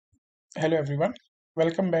Hello everyone,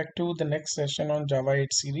 welcome back to the next session on Java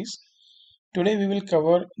 8 series. Today we will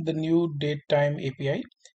cover the new DateTime API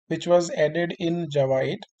which was added in Java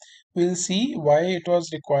 8. We'll see why it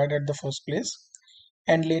was required at the first place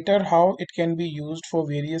and later how it can be used for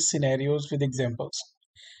various scenarios with examples.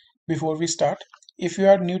 Before we start, if you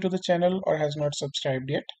are new to the channel or has not subscribed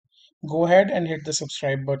yet, go ahead and hit the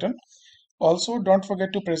subscribe button. Also, don't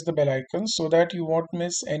forget to press the bell icon so that you won't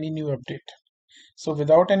miss any new update. So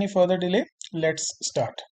without any further delay, let's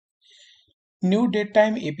start. New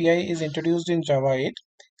DateTime API is introduced in Java 8.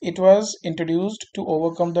 It was introduced to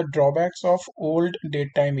overcome the drawbacks of old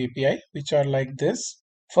DateTime API, which are like this.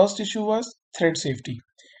 First issue was thread safety.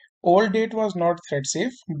 Old date was not thread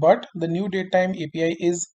safe, but the new DateTime API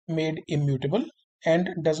is made immutable and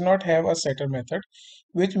does not have a setter method,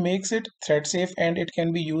 which makes it thread safe and it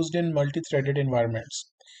can be used in multi-threaded environments.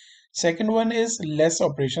 Second one is less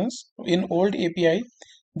operations. In old API,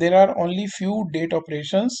 there are only few date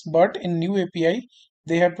operations, but in new API,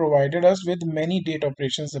 they have provided us with many date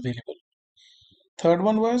operations available. Third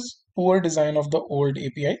one was poor design of the old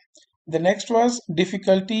API. The next was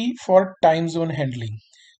difficulty for time zone handling.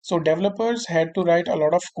 So developers had to write a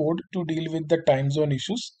lot of code to deal with the time zone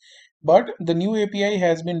issues. But the new API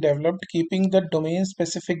has been developed keeping the domain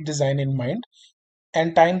specific design in mind,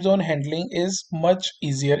 and time zone handling is much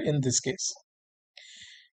easier in this case.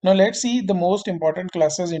 Now let's see the most important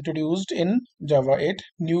classes introduced in Java 8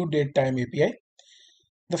 new DateTime API.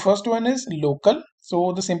 The first one is local.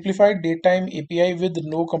 So the simplified DateTime API with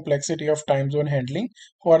no complexity of time zone handling.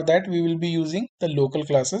 For that we will be using the local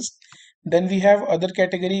classes. Then we have other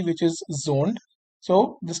category which is zoned.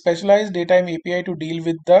 So the specialized DateTime API to deal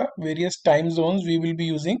with the various time zones, we will be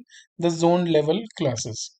using the zone level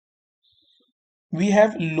classes. We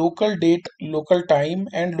have local date, local time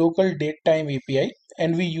and local date time API,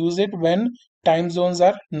 and we use it when time zones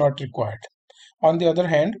are not required. On the other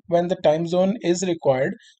hand, when the time zone is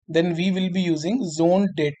required, then we will be using zone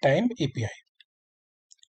date time API.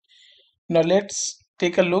 Now let's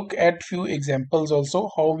take a look at few examples also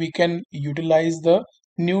how we can utilize the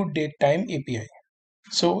new date time API.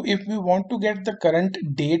 So if we want to get the current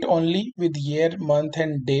date only with year, month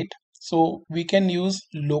and date, so we can use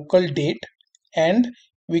local date and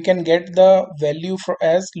we can get the value for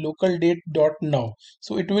as local date dot now.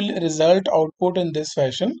 So it will result output in this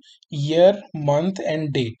fashion: year, month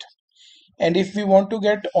and date. And if we want to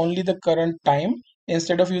get only the current time,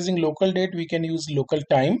 instead of using local date, we can use local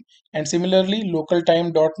time. And similarly, local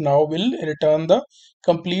time dot now will return the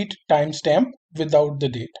complete timestamp without the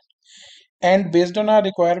date. And based on our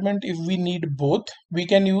requirement, if we need both, we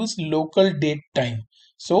can use local date time.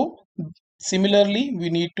 So similarly, we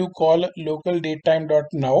need to call local date time dot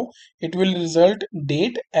now. It will result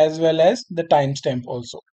date as well as the timestamp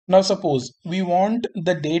also. Now suppose we want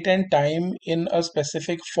the date and time in a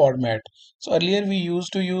specific format. So earlier we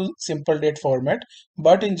used to use simple date format,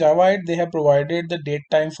 but in Java 8 they have provided the date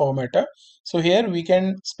time formatter. So here we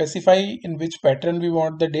can specify in which pattern we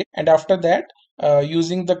want the date, and after that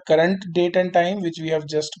using the current date and time which we have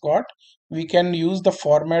just got, we can use the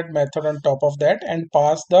format method on top of that and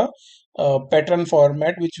pass the pattern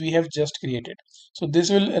format which we have just created. So this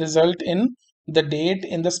will result in the date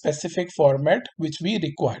in the specific format which we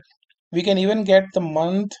require. We can even get the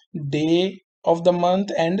month, day of the month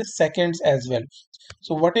and seconds as well.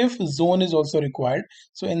 So what if zone is also required?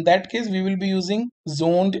 So in that case we will be using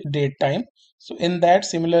zoned date time. So in that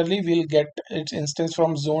similarly we'll get its instance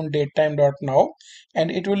from zone date time dot now,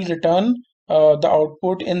 and it will return the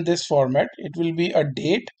output in this format. It will be a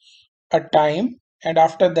date, a time, and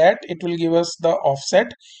after that it will give us the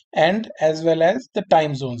offset and as well as the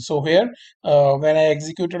time zone. So here when I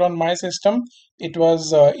executed on my system, it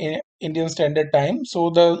was in Indian Standard Time,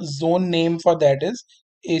 so the zone name for that is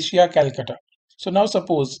Asia Calcutta. So now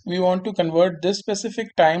suppose we want to convert this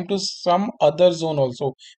specific time to some other zone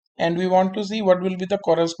also, and we want to see what will be the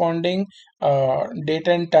corresponding date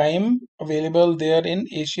and time available there in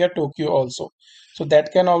Asia Tokyo also. So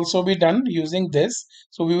that can also be done using this.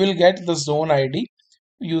 So we will get the zone ID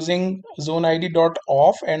using ZoneID dot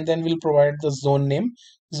off, and then we'll provide the zone name.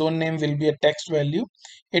 Zone name will be a text value.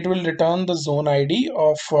 It will return the zone ID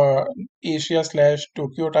of Asia slash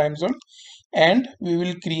Tokyo time zone, and we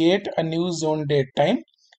will create a new zone date time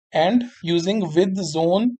and using with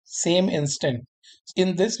zone same instant.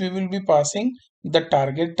 In this we will be passing the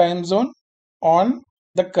target time zone on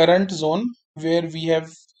the current zone where we have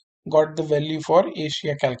got the value for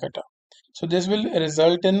Asia Calcutta. So this will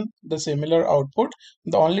result in the similar output.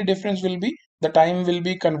 The only difference will be the time will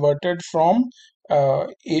be converted from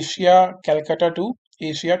Asia Calcutta to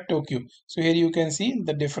Asia Tokyo. So here you can see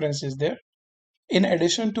the difference is there. In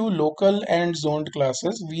addition to local and zoned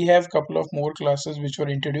classes, we have couple of more classes which were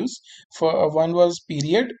introduced. For one was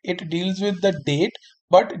period. It deals with the date,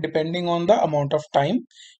 but depending on the amount of time.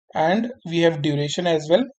 And we have duration as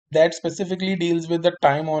well. That specifically deals with the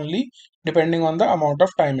time only, depending on the amount of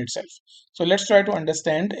time itself. So let's try to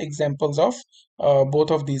understand examples of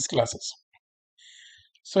both of these classes.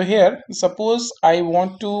 So here, suppose I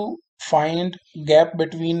want to find gap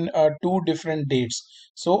between two different dates.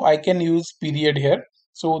 So I can use period here.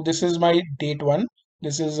 So this is my date one.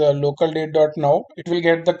 This is local date dot now. It will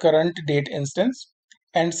get the current date instance.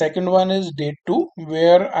 And second one is date two,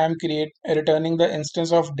 where I'm returning the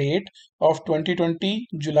instance of date of 2020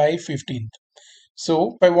 July 15th.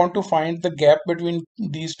 So if I want to find the gap between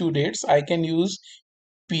these two dates, I can use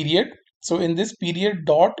period. So in this period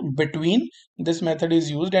dot between, this method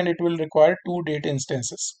is used and it will require two date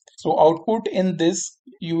instances. So output in this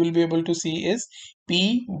you will be able to see is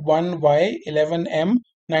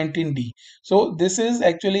P1Y11M19D. So this is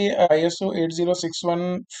actually a ISO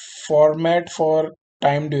 8061 format for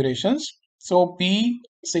time durations. So P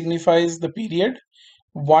signifies the period,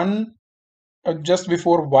 1 just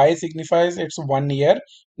before Y signifies it's 1 year.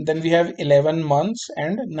 Then we have 11 months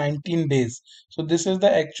and 19 days. So this is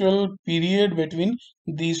the actual period between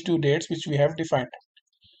these two dates which we have defined.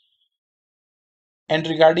 And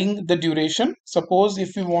regarding the duration, suppose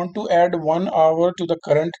if we want to add 1 hour to the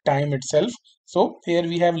current time itself. So here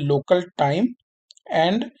we have local time,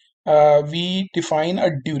 and we define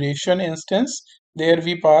a duration instance. There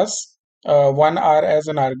we pass 1 hour as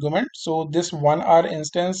an argument. So this 1 hour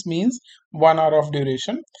instance means 1 hour of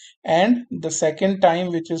duration. And the second time,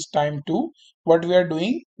 which is time 2, what we are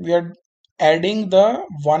doing, we are adding the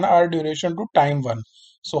 1 hour duration to time 1.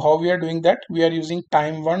 So how we are doing that? We are using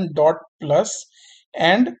time 1 dot plus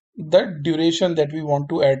and the duration that we want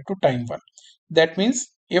to add to time 1. That means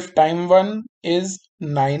if time 1 is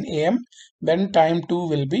 9 a.m., then time 2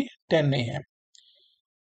 will be 10 a.m.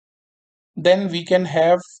 Then we can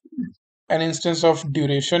have an instance of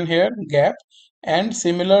duration here, gap, and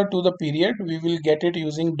similar to the period, we will get it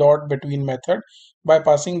using dot between method by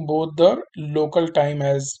passing both the local time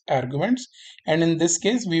as arguments. And in this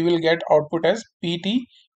case, we will get output as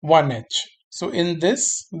PT1H. So in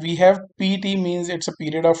this, we have PT means it's a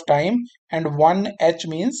period of time and 1H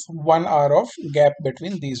means 1 hour of gap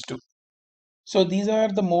between these two. So these are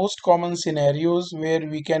the most common scenarios where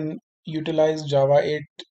we can utilize Java 8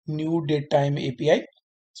 new datetime API.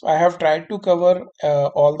 So I have tried to cover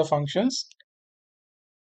all the functions.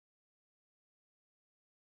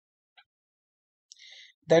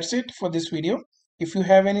 That's it for this video. If you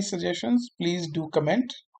have any suggestions, please do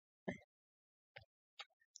comment.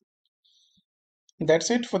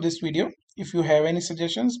 That's it for this video. If you have any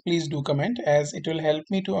suggestions, please do comment, as it will help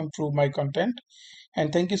me to improve my content.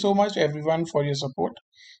 And thank you so much everyone for your support.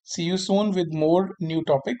 See you soon with more new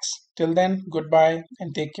topics. Till then, goodbye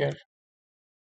and take care.